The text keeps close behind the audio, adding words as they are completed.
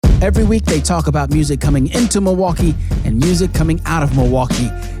Every week they talk about music coming into Milwaukee and music coming out of Milwaukee.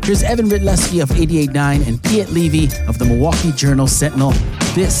 Here's Evan Rytlewski of 88.9 and Piet Levy of the Milwaukee Journal-Sentinel.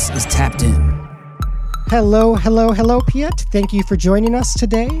 This is Tapped In. Hello, Piet. Thank you for joining us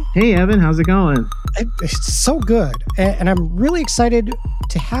today. Hey, Evan, how's it going? It's so good. And I'm really excited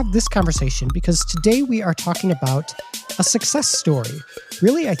to have this conversation because today we are talking about a success story.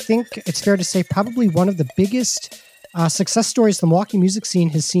 Really, I think it's fair to say probably one of the biggest success stories the Milwaukee music scene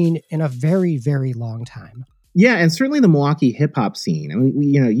has seen in a very, very long time. Yeah, and certainly the Milwaukee hip hop scene. I mean,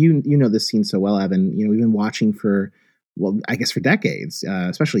 you know this scene so well, Evan. You know, we've been watching for, well, I guess for decades.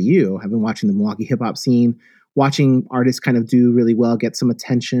 Especially you have been watching the Milwaukee hip hop scene, watching artists kind of do really well, get some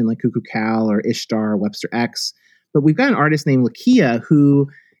attention, like Cuckoo Cal or Ishtar, Webster X. But we've got an artist named Lakeyah who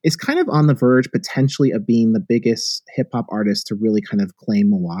is kind of on the verge potentially of being the biggest hip hop artist to really kind of claim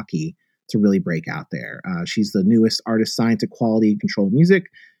Milwaukee, to really break out there. She's the newest artist signed to Quality Control Music,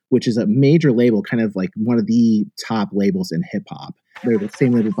 which is a major label, kind of like one of the top labels in hip hop. They're the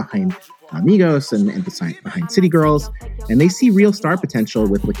same label behind Migos and behind City Girls, and they see real star potential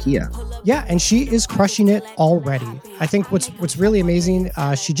with Lakeyah. Yeah, and she is crushing it already. I think what's really amazing,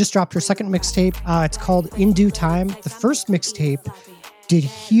 she just dropped her second mixtape. It's called In Due Time. The first mixtape did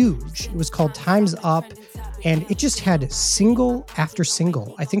huge. It was called Time's Up, and it just had single after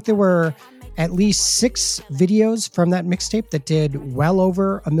single. I think there were at least 6 videos from that mixtape that did well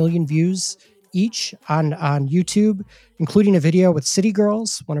over 1 million views each on YouTube, including a video with City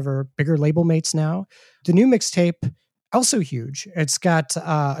Girls, one of her bigger label mates now. The new mixtape, also huge. It's got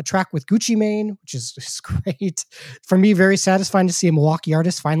a track with Gucci Mane, which is great. For me, very satisfying to see a Milwaukee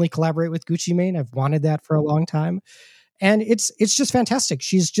artist finally collaborate with Gucci Mane. I've wanted that for a long time. And it's just fantastic.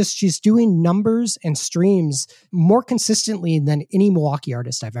 She's doing numbers and streams more consistently than any Milwaukee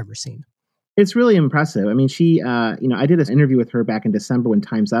artist I've ever seen. It's really impressive. I mean, she, I did an interview with her back in December when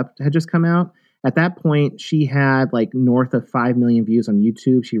Time's Up had just come out. At that point, she had like north of 5 million views on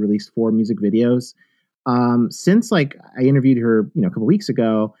YouTube. She released 4 music videos. Since like I interviewed her, a couple weeks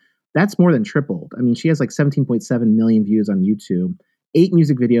ago, that's more than tripled. I mean, she has like 17.7 million views on YouTube. 8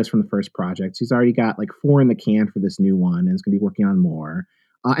 music videos from the first project. She's already got like 4 in the can for this new one and is going to be working on more.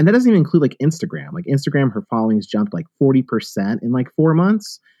 And that doesn't even include like Instagram. Like Instagram, her followings jumped like 40% in like 4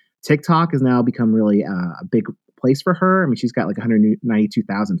 months. TikTok has now become really a big place for her. I mean, she's got like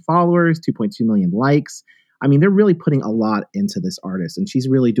 192,000 followers, 2.2 million likes. I mean, they're really putting a lot into this artist, and she's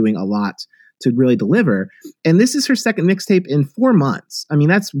really doing a lot to really deliver. And this is her second mixtape in 4 months. I mean,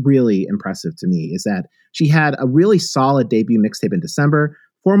 that's really impressive to me, is that she had a really solid debut mixtape in December.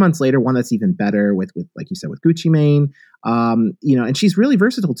 4 months later, one that's even better with like you said, with Gucci Mane. And she's really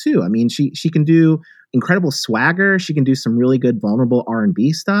versatile too. I mean, she can do incredible swagger. She can do some really good vulnerable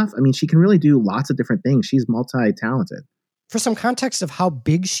R&B stuff. I mean, she can really do lots of different things. She's multi-talented. For some context of how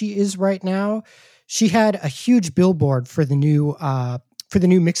big she is right now, she had a huge billboard for the new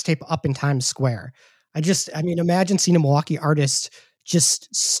mixtape up in Times Square. Imagine seeing a Milwaukee artist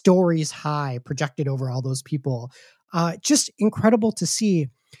just stories high projected over all those people. Just incredible to see.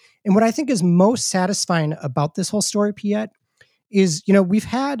 And what I think is most satisfying about this whole story, Piet, is, we've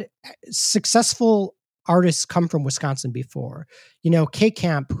had successful artists come from Wisconsin before.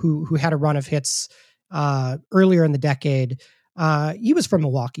 K-Camp, who had a run of hits earlier in the decade, he was from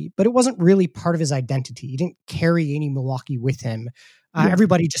Milwaukee, but it wasn't really part of his identity. He didn't carry any Milwaukee with him.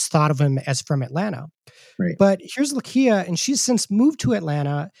 Everybody just thought of him as from Atlanta. Right. But here's Lakeyah, and she's since moved to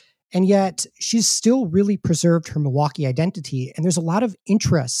Atlanta, and yet she's still really preserved her Milwaukee identity. And there's a lot of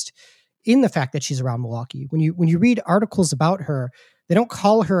interest in the fact that she's around Milwaukee. When you read articles about her, they don't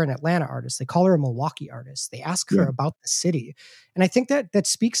call her an Atlanta artist. They call her a Milwaukee artist. They ask her about the city. And I think that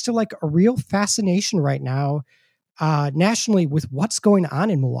speaks to like a real fascination right now nationally with what's going on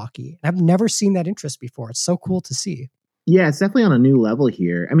in Milwaukee. And I've never seen that interest before. It's so cool to see. Yeah, it's definitely on a new level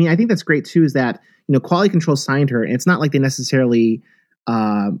here. I mean, I think that's great too, is that, Quality Control signed her, and it's not like they necessarily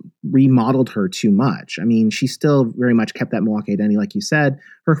remodeled her too much. I mean, she still very much kept that Milwaukee identity, like you said.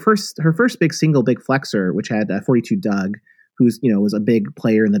 Her first big single, Big Flexer, which had 42 Doug, who's was a big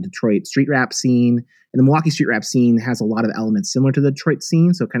player in the Detroit street rap scene, and the Milwaukee street rap scene has a lot of elements similar to the Detroit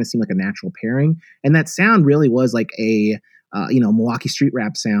scene, so it kind of seemed like a natural pairing. And that sound really was like a Milwaukee street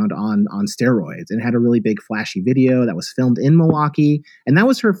rap sound on steroids, and had a really big flashy video that was filmed in Milwaukee, and that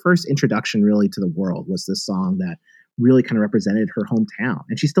was her first introduction really to the world. Was this song that really kind of represented her hometown,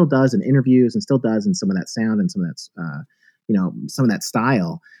 and she still does in interviews and still does in some of that sound and some of that some of that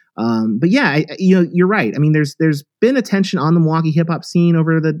style. But yeah, you're right. I mean, there's been attention on the Milwaukee hip hop scene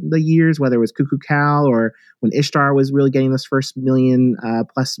over the years, whether it was Cuckoo Cal or when Ishtar was really getting those first million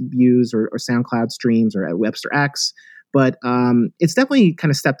plus views or SoundCloud streams, or at Webster X. But it's definitely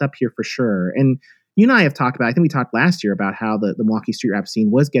kind of stepped up here for sure. And you and I have talked about, I think we talked last year about how the Milwaukee street rap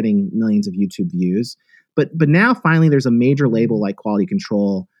scene was getting millions of YouTube views. But now finally there's a major label like Quality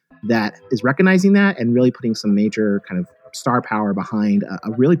Control that is recognizing that and really putting some major kind of star power behind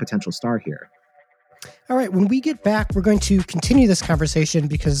a really potential star here. All right, when we get back, we're going to continue this conversation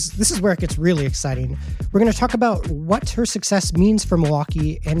because this is where it gets really exciting. We're going to talk about what her success means for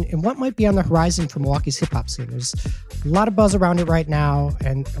Milwaukee and what might be on the horizon for Milwaukee's hip-hop scene. There's a lot of buzz around it right now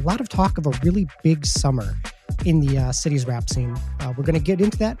and a lot of talk of a really big summer in the city's rap scene. We're going to get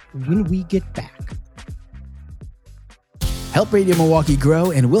into that when we get back. Help Radio Milwaukee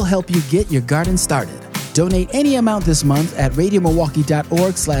grow and we'll help you get your garden started. Donate any amount this month at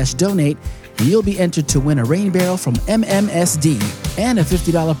radiomilwaukee.org/donate and you'll be entered to win a rain barrel from MMSD and a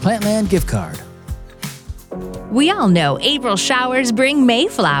 $50 Plantland gift card. We all know April showers bring May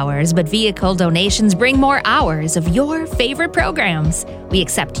flowers, but vehicle donations bring more hours of your favorite programs. We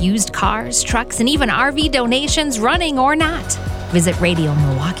accept used cars, trucks, and even RV donations, running or not. Visit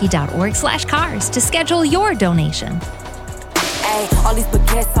radiomilwaukee.org/cars to schedule your donation. Ay, all these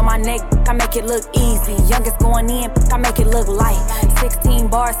baguettes on my neck, I make it look easy. Youngest going in, I make it look light. 16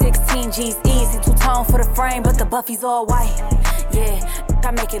 bars, 16 G's easy. Two-tone for the frame, but the Buffy's all white. Yeah,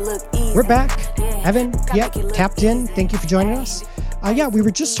 I make it look easy. We're back. Evan, tapped in. Thank you for joining us. We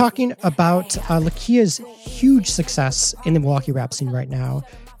were just talking about Lakia's huge success in the Milwaukee rap scene right now,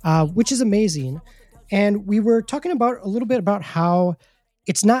 which is amazing. And we were talking about a little bit about how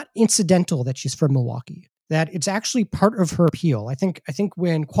it's not incidental that she's from Milwaukee, that it's actually part of her appeal. I think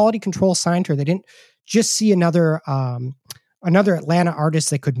when Quality Control signed her, they didn't just see another Atlanta artist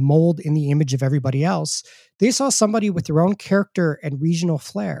that could mold in the image of everybody else. They saw somebody with their own character and regional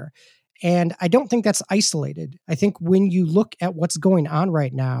flair. And I don't think that's isolated. I think when you look at what's going on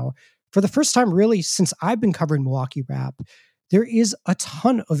right now, for the first time really since I've been covering Milwaukee rap, there is a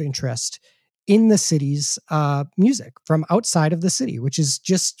ton of interest in the city's music from outside of the city, which is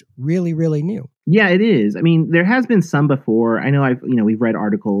just really, really new. Yeah, it is. I mean, there has been some before. I know we've read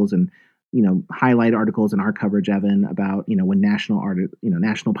articles and, highlight articles in our coverage, Evan, about, when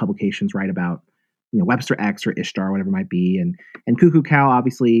national publications write about, Webster X or Ishtar, whatever it might be. And Cuckoo Cow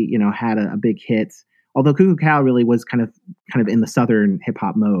obviously, had a big hit. Although Cuckoo Cow really was kind of in the Southern hip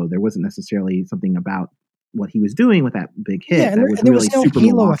hop mode. There wasn't necessarily something about what he was doing with that big hit. Yeah, and there was no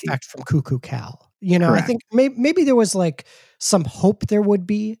halo effect from Cuckoo Cow. Correct. I think maybe there was like some hope there would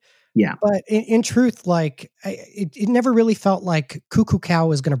be. Yeah. But in truth, it never really felt like Cuckoo Cow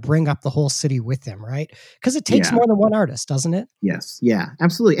was going to bring up the whole city with him, right? Because it takes more than one artist, doesn't it? Yes. Yeah,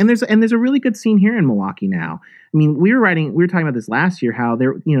 absolutely. And there's a really good scene here in Milwaukee now. I mean, we were talking about this last year, how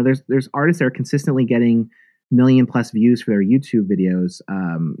there's artists that are consistently getting million plus views for their YouTube videos,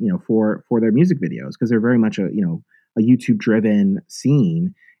 for their music videos, because they're very much a YouTube driven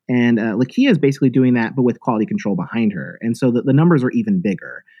scene. And Lakia is basically doing that, but with Quality Control behind her. And so the numbers are even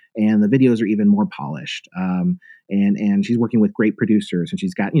bigger and the videos are even more polished. And she's working with great producers, and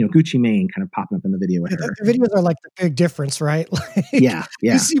she's got, Gucci Mane kind of popping up in the video with her. The videos are like the big difference, right? Yeah.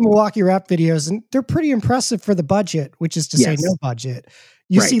 You see Milwaukee rap videos and they're pretty impressive for the budget, which is to say no budget.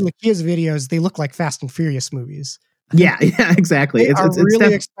 You see Lakia's videos, they look like Fast and Furious movies. Yeah, exactly. It's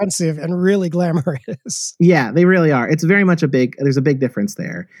really expensive and really glamorous. Yeah, they really are. It's very much there's a big difference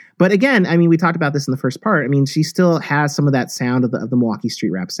there. But again, I mean, we talked about this in the first part. I mean, she still has some of that sound of the Milwaukee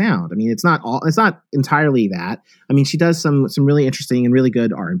street rap sound. I mean, it's not entirely that. I mean, she does some really interesting and really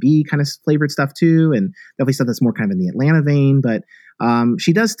good R&B kind of flavored stuff too, and definitely stuff that's more kind of in the Atlanta vein. But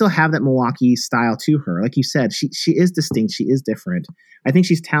she does still have that Milwaukee style to her. Like you said, she is distinct. She is different. I think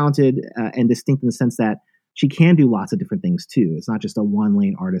she's talented and distinct in the sense that she can do lots of different things too. It's not just a one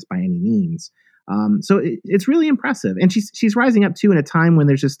lane artist by any means. So it's really impressive. And she's rising up too in a time when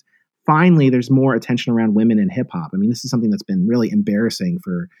there's more attention around women in hip hop. I mean, this is something that's been really embarrassing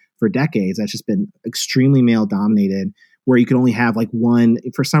for decades. That's just been extremely male dominated, where you can only have like one,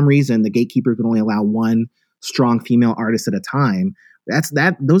 for some reason, the gatekeeper can only allow one strong female artist at a time.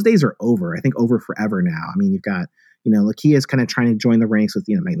 Those days are over. I think over forever now. I mean, you've got, Lakia is kind of trying to join the ranks with,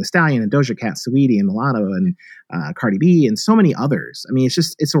 Megan Thee Stallion and Doja Cat, Saweetie and Mulatto and Cardi B and so many others. I mean,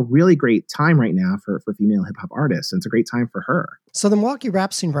 it's a really great time right now for female hip hop artists. And it's a great time for her. So the Milwaukee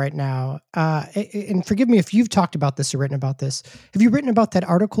rap scene right now, and forgive me if you've talked about this or written about this. Have you written about that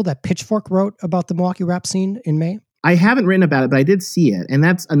article that Pitchfork wrote about the Milwaukee rap scene in May? I haven't written about it, but I did see it. And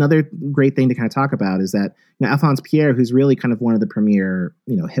that's another great thing to kind of talk about, is that Alphonse Pierre, who's really kind of one of the premier,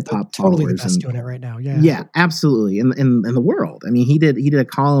 hip hop totally followers, the best doing it right now. Yeah. Yeah, absolutely. In the world. I mean, he did a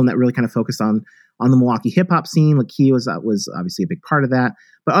column that really kind of focused on the Milwaukee hip hop scene. Lakia was obviously a big part of that,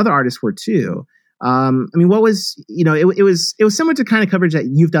 but other artists were too. I mean, what was, it was similar to kind of coverage that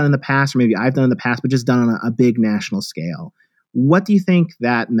you've done in the past, or maybe I've done in the past, but just done on a big national scale. What do you think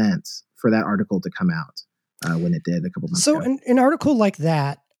that meant for that article to come out when it did a couple months ago? So an article like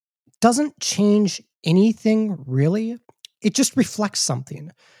that doesn't change anything really. It just reflects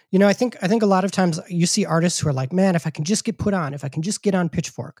something. I think a lot of times you see artists who are like, man, if I can just get put on, if I can just get on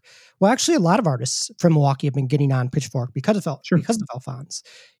Pitchfork. Well, actually, a lot of artists from Milwaukee have been getting on Pitchfork because of Alphonse.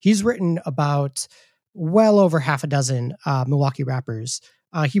 He's written about well over half a dozen Milwaukee rappers.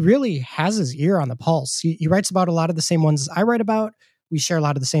 He really has his ear on the pulse. He writes about a lot of the same ones I write about. We share a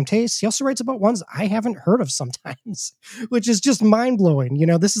lot of the same tastes. He also writes about ones I haven't heard of sometimes, which is just mind-blowing.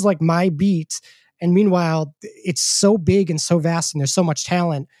 This is like my beat. And meanwhile, it's so big and so vast and there's so much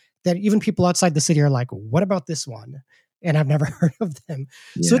talent that even people outside the city are like, what about this one? And I've never heard of them.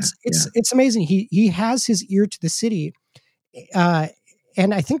 So it's amazing. He has his ear to the city.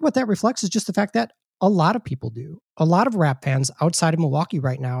 And I think what that reflects is just the fact that a lot of people do. A lot of rap fans outside of Milwaukee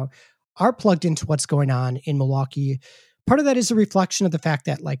right now are plugged into what's going on in Milwaukee. Part of that is a reflection of the fact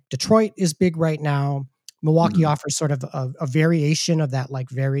that like Detroit is big right now. Milwaukee offers sort of a variation of that like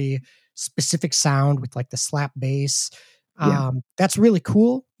very specific sound with like the slap bass. That's really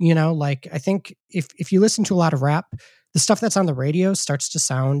cool. Like I think if you listen to a lot of rap, the stuff that's on the radio starts to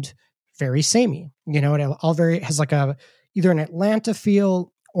sound very samey. It all has like either an Atlanta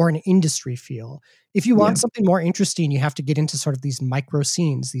feel or an industry feel. If you want something more interesting, you have to get into sort of these micro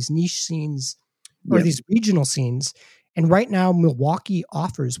scenes, these niche scenes, or these regional scenes. And right now, Milwaukee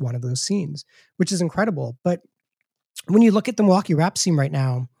offers one of those scenes, which is incredible. But when you look at the Milwaukee rap scene right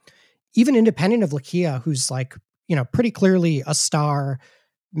now, even independent of Lakia, who's like, pretty clearly a star,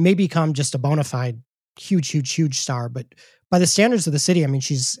 may become just a bona fide huge star. But by the standards of the city, I mean,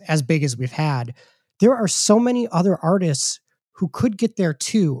 she's as big as we've had. There are so many other artists who could get there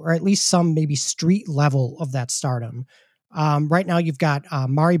too, or at least some maybe street level of that stardom. Right now, you've got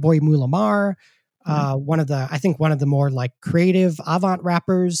Mari Boy Mulamar, one of the more like creative avant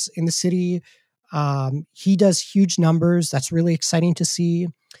rappers in the city. He does huge numbers. That's really exciting to see.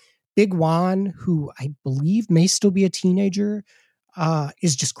 Big Juan, who I believe may still be a teenager,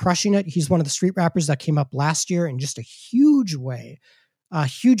 is just crushing it. He's one of the street rappers that came up last year in just a huge way. A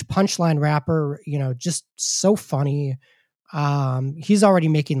huge punchline rapper, just so funny. He's already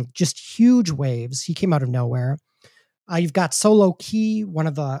making just huge waves. He came out of nowhere. You've got Solo Key, one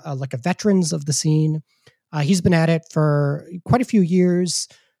of the veterans of the scene. He's been at it for quite a few years,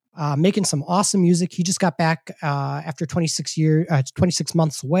 making some awesome music. He just got back after 26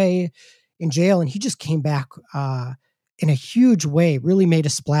 months away in jail, and he just came back in a huge way, really made a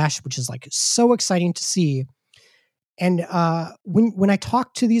splash, which is like so exciting to see. And when I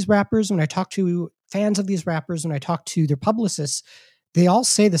talk to these rappers, when I talk to fans of these rappers, when I talk to their publicists, they all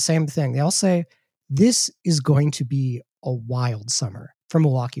say the same thing. They all say, this is going to be a wild summer for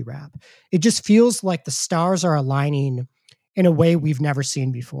Milwaukee rap. It just feels like the stars are aligning in a way we've never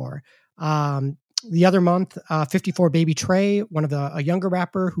seen before. The other month, 54 Baby Trey, a younger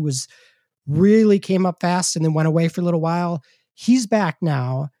rapper who really came up fast and then went away for a little while. He's back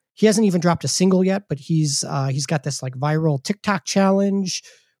now. He hasn't even dropped a single yet, but he's got this like viral TikTok challenge,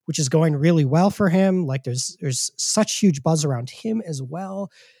 which is going really well for him. Like there's such huge buzz around him as well.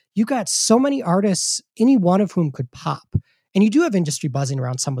 You got so many artists, any one of whom could pop. And you do have industry buzzing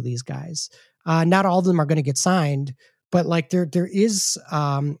around some of these guys. Not all of them are going to get signed, but like there is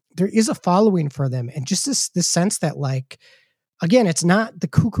a following for them. And just this sense that like, again, it's not the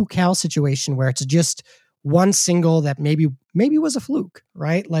Cuckoo Cal situation where it's just one single that maybe was a fluke,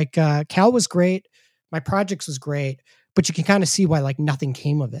 right? Like Cal was great. My Projects was great, but you can kind of see why like nothing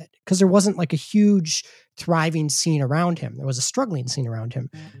came of it because there wasn't like a huge thriving scene around him. There was a struggling scene around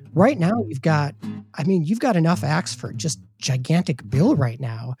him. Right now, you've got enough acts for just gigantic bill right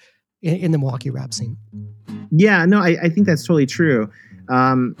now in the Milwaukee rap scene. Yeah, no, I think that's totally true.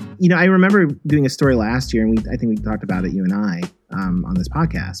 I remember doing a story last year, and I think we talked about it, you and I, on this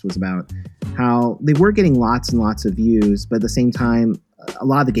podcast, was about how they were getting lots and lots of views, but at the same time, a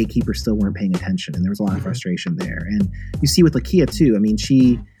lot of the gatekeepers still weren't paying attention, and there was a lot of frustration there. And you see with Lakia too. I mean,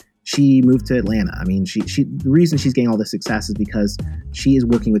 she moved to Atlanta. I mean, the reason she's getting all this success is because she is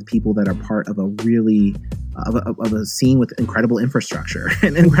working with people that are part of a really of a scene with incredible infrastructure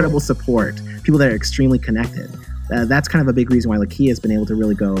and incredible support. People that are extremely connected. That's kind of a big reason why Lakia has been able to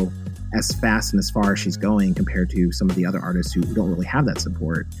really go as fast and as far as she's going compared to some of the other artists who don't really have that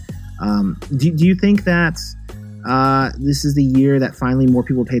support. Do you think that this is the year that finally more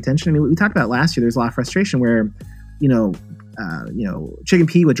people pay attention? I mean, we talked about last year, there's a lot of frustration where, Chicken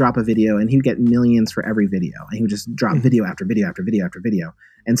P would drop a video and he would get millions for every video, and he would just drop video after video after video after video.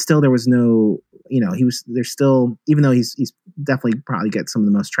 And still there was no there's still, even though he's definitely probably gets some of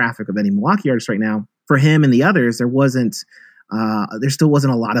the most traffic of any Milwaukee artist right now, for him and the others, there still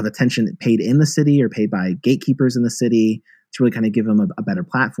wasn't a lot of attention paid in the city or paid by gatekeepers in the city to really kind of give him a better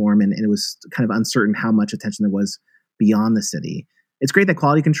platform. And it was kind of uncertain how much attention there was beyond the city. It's great that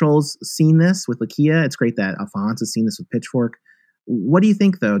Quality Control's seen this with Lakia. It's great that Alphonse has seen this with Pitchfork. What do you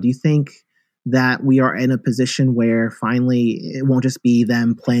think, though? Do you think that we are in a position where finally it won't just be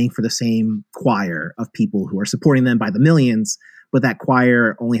them playing for the same choir of people who are supporting them by the millions, but that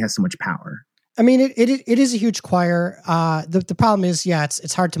choir only has so much power? I mean, it is a huge choir. The problem is,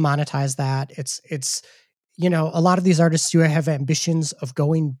 it's hard to monetize that. It's a lot of these artists do have ambitions of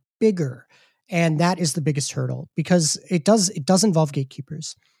going bigger, and that is the biggest hurdle because it does involve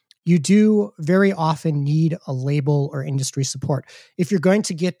gatekeepers. You do very often need a label or industry support. If you're going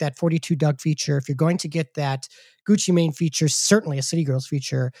to get that 42 Doug feature, if you're going to get that Gucci Mane feature, certainly a City Girls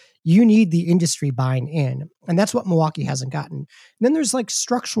feature, you need the industry buying in. And that's what Milwaukee hasn't gotten. And then there's like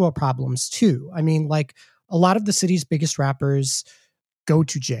structural problems too. I mean, like a lot of the city's biggest rappers go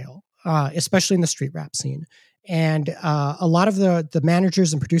to jail, especially in the street rap scene. And a lot of the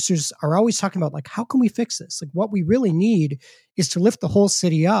managers and producers are always talking about like, how can we fix this? Like what we really need is to lift the whole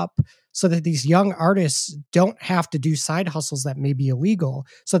city up so that these young artists don't have to do side hustles that may be illegal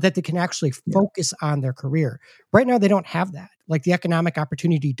so that they can actually focus on their career. Right now, they don't have that. Like the economic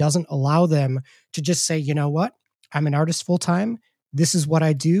opportunity doesn't allow them to just say, you know what, I'm an artist full time. This is what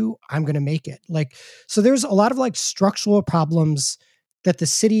I do. I'm going to make it. Like, so there's a lot of like structural problems that the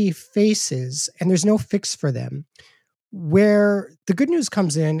city faces, and there's no fix for them. Where the good news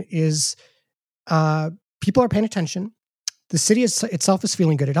comes in is people are paying attention. The city itself is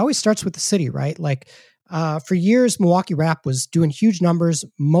feeling good. It always starts with the city, right? Like for years, Milwaukee rap was doing huge numbers,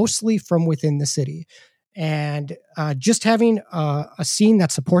 mostly from within the city. And just having a scene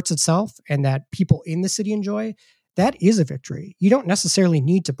that supports itself and that people in the city enjoy, that is a victory. You don't necessarily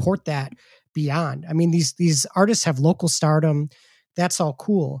need to port that beyond. I mean, these artists have local stardom. That's all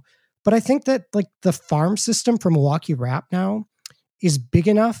cool. But I think that like the farm system for Milwaukee rap now is big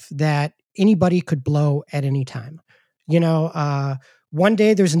enough that anybody could blow at any time. One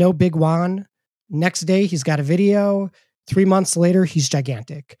day there's no Big Juan. Next day he's got a video. 3 months later, he's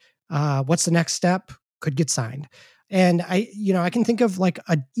gigantic. What's the next step? Could get signed. And I can think of like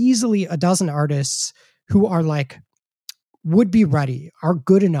easily a dozen artists who are like, would be ready, are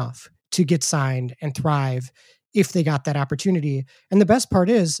good enough to get signed and thrive if they got that opportunity. And the best part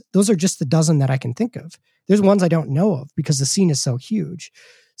is those are just the dozen that I can think of. There's ones I don't know of because the scene is so huge.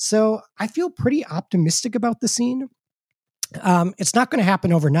 So I feel pretty optimistic about the scene. It's not going to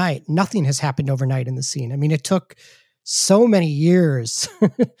happen overnight. Nothing has happened overnight in the scene. I mean, it took so many years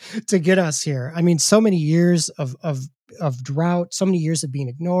to get us here. I mean, so many years of drought, so many years of being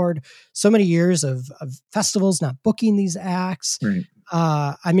ignored, so many years of festivals not booking these acts. Right.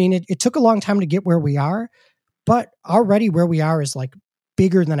 I mean, it took a long time to get where we are. But already where we are is like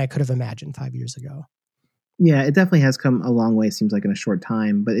bigger than I could have imagined 5 years ago. Yeah, it definitely has come a long way, it seems like, in a short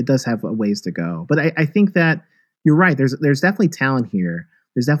time, but it does have a ways to go. But I think that you're right. There's definitely talent here.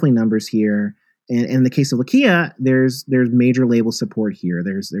 There's definitely numbers here. And in the case of Lakia, there's major label support here.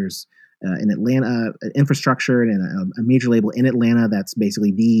 There's in Atlanta infrastructure and a major label in Atlanta that's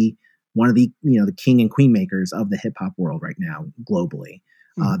basically one of the king and queen makers of the hip hop world right now globally.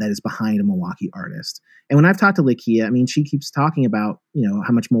 That is behind a Milwaukee artist. And when I've talked to Lakia, I mean, she keeps talking about,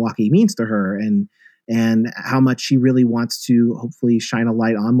 how much Milwaukee means to her and how much she really wants to hopefully shine a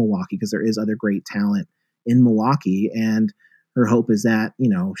light on Milwaukee because there is other great talent in Milwaukee. And her hope is that,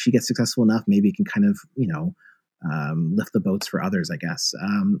 she gets successful enough, maybe it can kind of, lift the boats for others, I guess.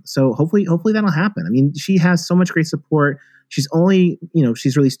 So hopefully that'll happen. I mean, she has so much great support. She's only,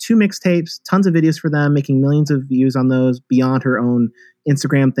 she's released 2 mixtapes, tons of videos for them, making millions of views on those beyond her own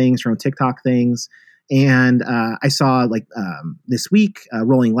Instagram things, her own TikTok things. And I saw this week,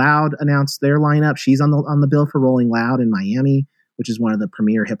 Rolling Loud announced their lineup. She's on the bill for Rolling Loud in Miami, which is one of the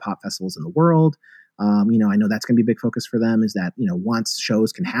premier hip hop festivals in the world. I know that's going to be a big focus for them is that, once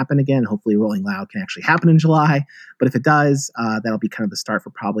shows can happen again, hopefully Rolling Loud can actually happen in July. But if it does, that'll be kind of the start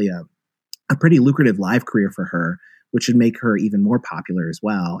for probably a pretty lucrative live career for her, which should make her even more popular as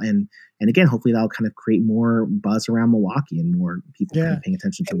well. And again, hopefully that'll kind of create more buzz around Milwaukee and more people kind of paying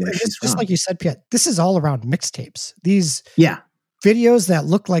attention to where she's from. Just like you said, Piet, this is all around mixtapes. These videos that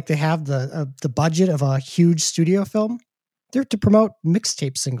look like they have the budget of a huge studio film, they're to promote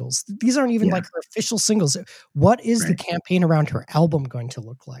mixtape singles. These aren't even like her official singles. What is the campaign around her album going to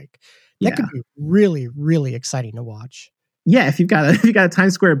look like? That could be really, really exciting to watch. Yeah, if you've got a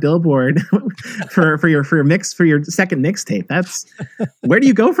Times Square billboard for your second mixtape, that's where do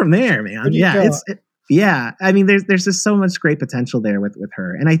you go from there, man? Yeah, I mean, there's just so much great potential there with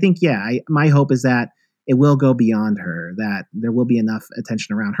her, and I think my hope is that it will go beyond her, that there will be enough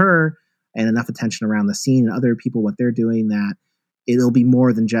attention around her and enough attention around the scene and other people, what they're doing, that it'll be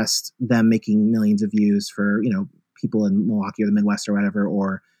more than just them making millions of views for, people in Milwaukee or the Midwest or whatever,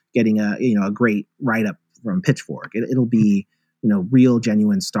 or getting a great write-up from Pitchfork. It'll be, real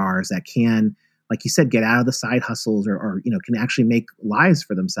genuine stars that can, like you said, get out of the side hustles or can actually make lives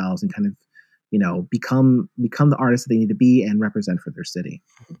for themselves and kind of, become the artists that they need to be and represent for their city.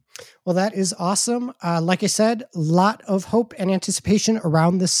 Well, that is awesome. Like I said, a lot of hope and anticipation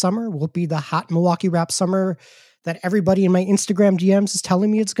around this summer. Will be the hot Milwaukee rap summer that everybody in my Instagram DMs is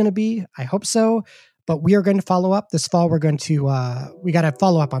telling me it's going to be. I hope so. But we are going to follow up this fall. We're going to, we got to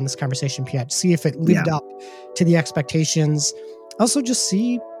follow up on this conversation, Piet, see if it lived up to the expectations. Also just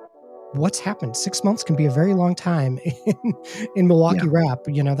see what's happened. 6 months can be a very long time in Milwaukee rap.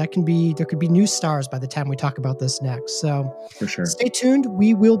 There could be new stars by the time we talk about this next. So for sure, stay tuned.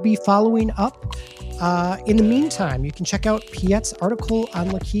 We will be following up. In the meantime, you can check out Piet's article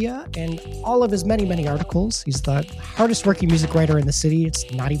on Lakia and all of his many, many articles. He's the hardest working music writer in the city.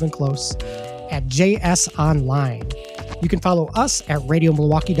 It's not even close. At JS Online. You can follow us at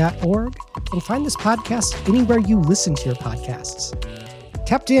radiomilwaukee.org and find this podcast anywhere you listen to your podcasts.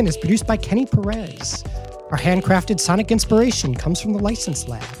 Tapped In is produced by Kenny Perez. Our handcrafted sonic inspiration comes from the License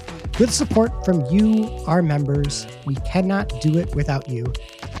Lab. With support from you, our members, we cannot do it without you.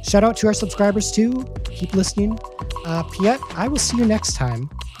 Shout out to our subscribers too. Keep listening. Piet, I will see you next time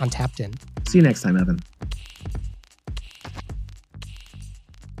on Tapped In. See you next time, Evan.